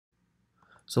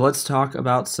So let's talk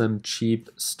about some cheap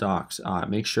stocks.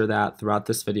 Make sure that throughout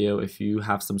this video, if you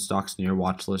have some stocks in your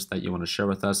watch list that you want to share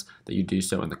with us, that you do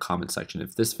so in the comment section.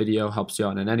 If this video helps you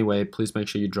out in any way, please make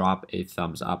sure you drop a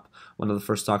thumbs up. One of the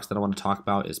first stocks that I want to talk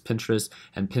about is Pinterest.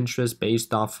 And Pinterest,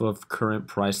 based off of current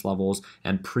price levels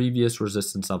and previous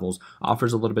resistance levels,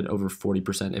 offers a little bit over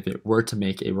 40% if it were to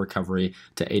make a recovery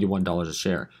to $81 a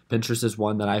share. Pinterest is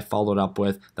one that I followed up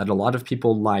with that a lot of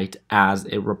people liked as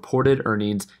it reported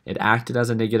earnings, it acted as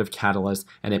a negative catalyst,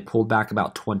 and it pulled back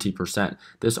about 20%.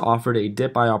 This offered a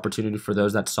dip buy opportunity for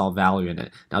those that saw value in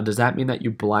it. Now, does that mean that you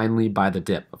blindly buy the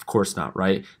dip? Of course not,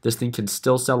 right? This thing can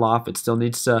still sell off. It still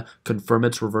needs to confirm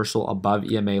its reversal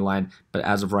above EMA line, but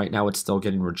as of right now, it's still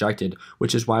getting rejected,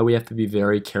 which is why we have to be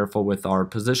very careful with our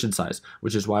position size,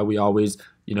 which is why we always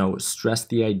stress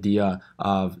the idea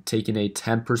of taking a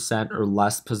 10% or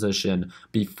less position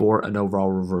before an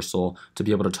overall reversal to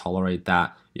be able to tolerate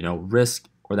that, risk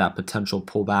or that potential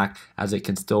pullback, as it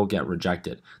can still get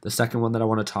rejected. The second one that I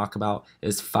want to talk about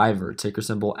is Fiverr, ticker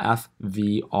symbol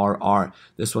FVRR.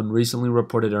 This one recently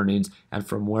reported earnings, and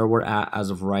from where we're at as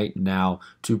of right now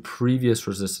to previous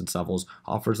resistance levels,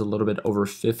 offers a little bit over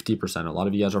 50%. A lot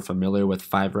of you guys are familiar with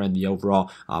Fiverr and the overall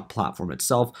platform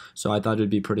itself, so I thought it'd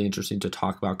be pretty interesting to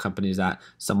talk about companies that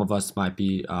some of us might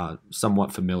be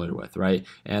somewhat familiar with, right?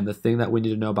 And the thing that we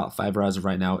need to know about Fiverr as of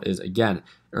right now is, again,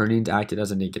 earnings acted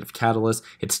as a negative catalyst.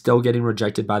 It's still getting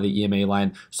rejected by the EMA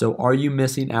line. So are you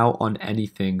missing out on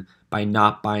anything by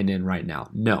not buying in right now?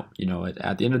 No.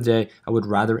 At the end of the day, I would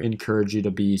rather encourage you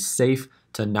to be safe,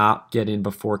 to not get in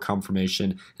before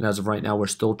confirmation. And as of right now, we're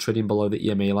still trading below the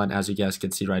EMA line, as you guys can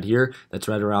see right here. That's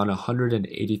right around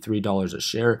 $183 a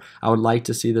share. I would like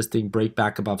to see this thing break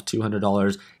back above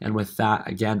 $200. And with that,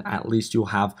 again, at least you'll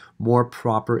have more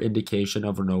proper indication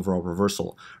of an overall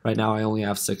reversal. Right now, I only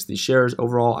have 60 shares.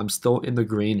 Overall, I'm still in the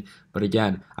green. But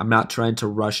again, I'm not trying to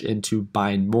rush into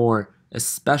buying more,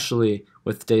 especially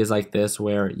with days like this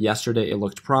where yesterday it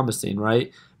looked promising,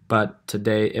 right? But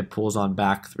today it pulls on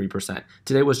back 3%.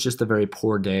 Today was just a very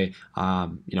poor day,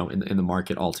 in the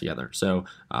market altogether. So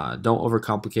don't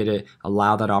overcomplicate it.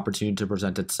 Allow that opportunity to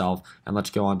present itself, and let's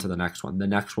go on to the next one. The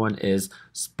next one is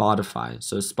Spotify.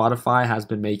 So Spotify has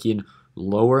been making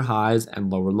lower highs and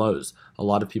lower lows. A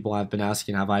lot of people have been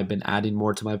asking, have I been adding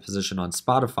more to my position on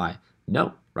Spotify?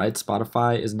 No, right?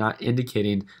 Spotify is not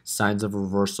indicating signs of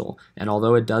reversal. And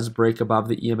although it does break above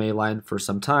the EMA line for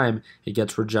some time, it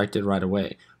gets rejected right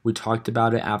away. We talked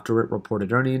about it after it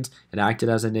reported earnings. It acted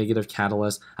as a negative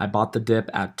catalyst. I bought the dip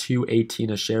at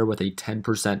 $2.18 a share with a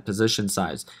 10% position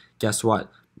size. Guess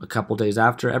what? A couple days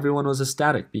after, everyone was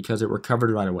ecstatic because it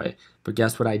recovered right away. But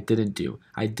guess what I didn't do?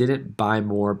 I didn't buy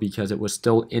more because it was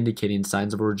still indicating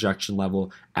signs of a rejection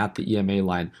level at the EMA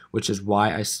line, which is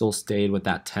why I still stayed with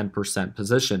that 10%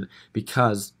 position,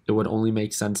 because it would only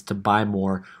make sense to buy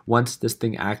more once this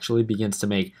thing actually begins to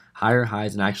make higher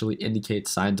highs and actually indicate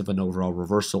signs of an overall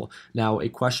reversal. Now, a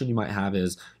question you might have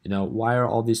is, why are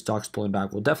all these stocks pulling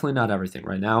back? Well, definitely not everything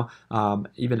right now.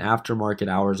 Even after market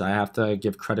hours, I have to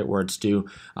give credit where it's due.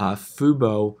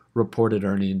 Fubo reported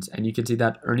earnings, and you can see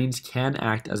that earnings can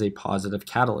act as a positive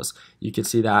catalyst. You can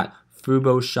see that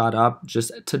Fubo shot up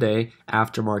just today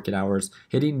after market hours,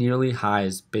 hitting nearly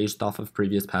highs based off of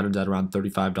previous patterns at around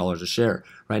 $35 a share.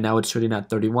 Right now it's trading at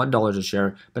 $31 a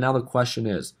share, but now the question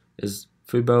is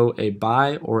Fubo a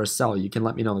buy or a sell? You can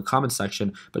let me know in the comment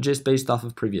section, but just based off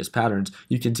of previous patterns,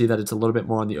 you can see that it's a little bit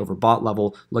more on the overbought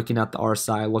level. Looking at the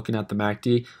RSI, looking at the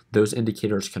MACD, those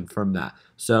indicators confirm that.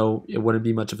 So it wouldn't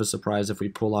be much of a surprise if we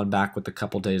pull on back with a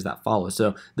couple days that follow.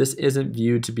 So this isn't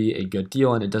viewed to be a good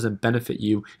deal, and it doesn't benefit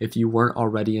you if you weren't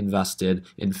already invested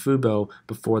in Fubo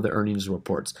before the earnings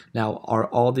reports. Now, are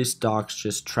all these stocks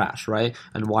just trash, right?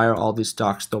 And why are all these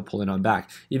stocks still pulling on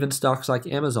back? Even stocks like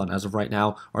Amazon, as of right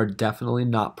now, are definitely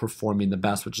not performing the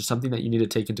best, which is something that you need to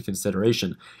take into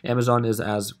consideration. Amazon is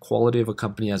as quality of a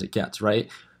company as it gets, right?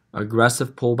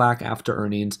 Aggressive pullback after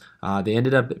earnings. They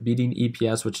ended up beating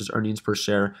EPS, which is earnings per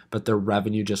share, but their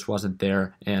revenue just wasn't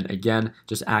there, and again,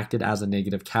 just acted as a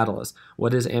negative catalyst.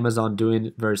 What is Amazon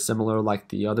doing? Very similar like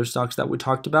the other stocks that we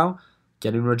talked about.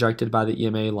 Getting rejected by the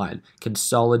EMA line,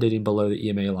 consolidating below the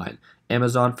EMA line.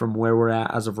 Amazon, from where we're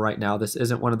at as of right now, this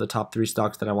isn't one of the top 3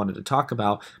 stocks that I wanted to talk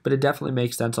about, but it definitely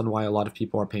makes sense on why a lot of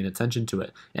people are paying attention to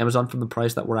it. Amazon, from the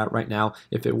price that we're at right now,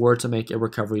 if it were to make a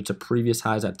recovery to previous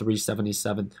highs at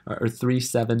 377 or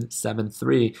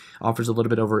 3773, offers a little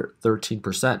bit over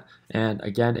 13%. And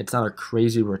again, it's not a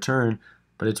crazy return,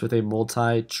 but it's with a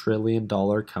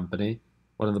multi-trillion-dollar company,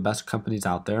 one of the best companies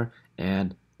out there,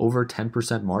 and over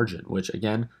 10% margin, which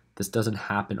again, this doesn't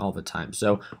happen all the time.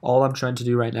 So all I'm trying to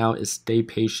do right now is stay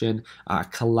patient,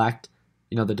 collect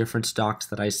the different stocks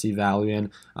that I see value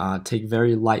in, take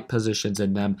very light positions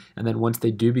in them, and then once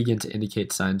they do begin to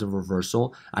indicate signs of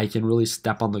reversal, I can really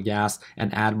step on the gas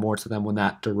and add more to them when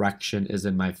that direction is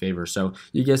in my favor. So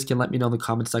you guys can let me know in the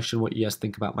comment section what you guys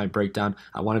think about my breakdown.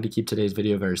 I wanted to keep today's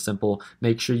video very simple.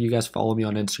 Make sure you guys follow me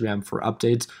on Instagram for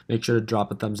updates. Make sure to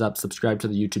drop a thumbs up, subscribe to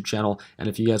the YouTube channel, and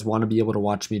if you guys want to be able to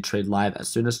watch me trade live as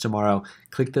soon as tomorrow,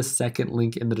 click the second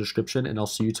link in the description, and I'll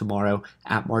see you tomorrow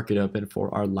at market open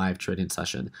for our live trading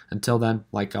session. Until then,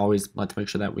 like always, let's make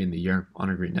sure that we end the year on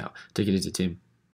a green note. Take it easy, team.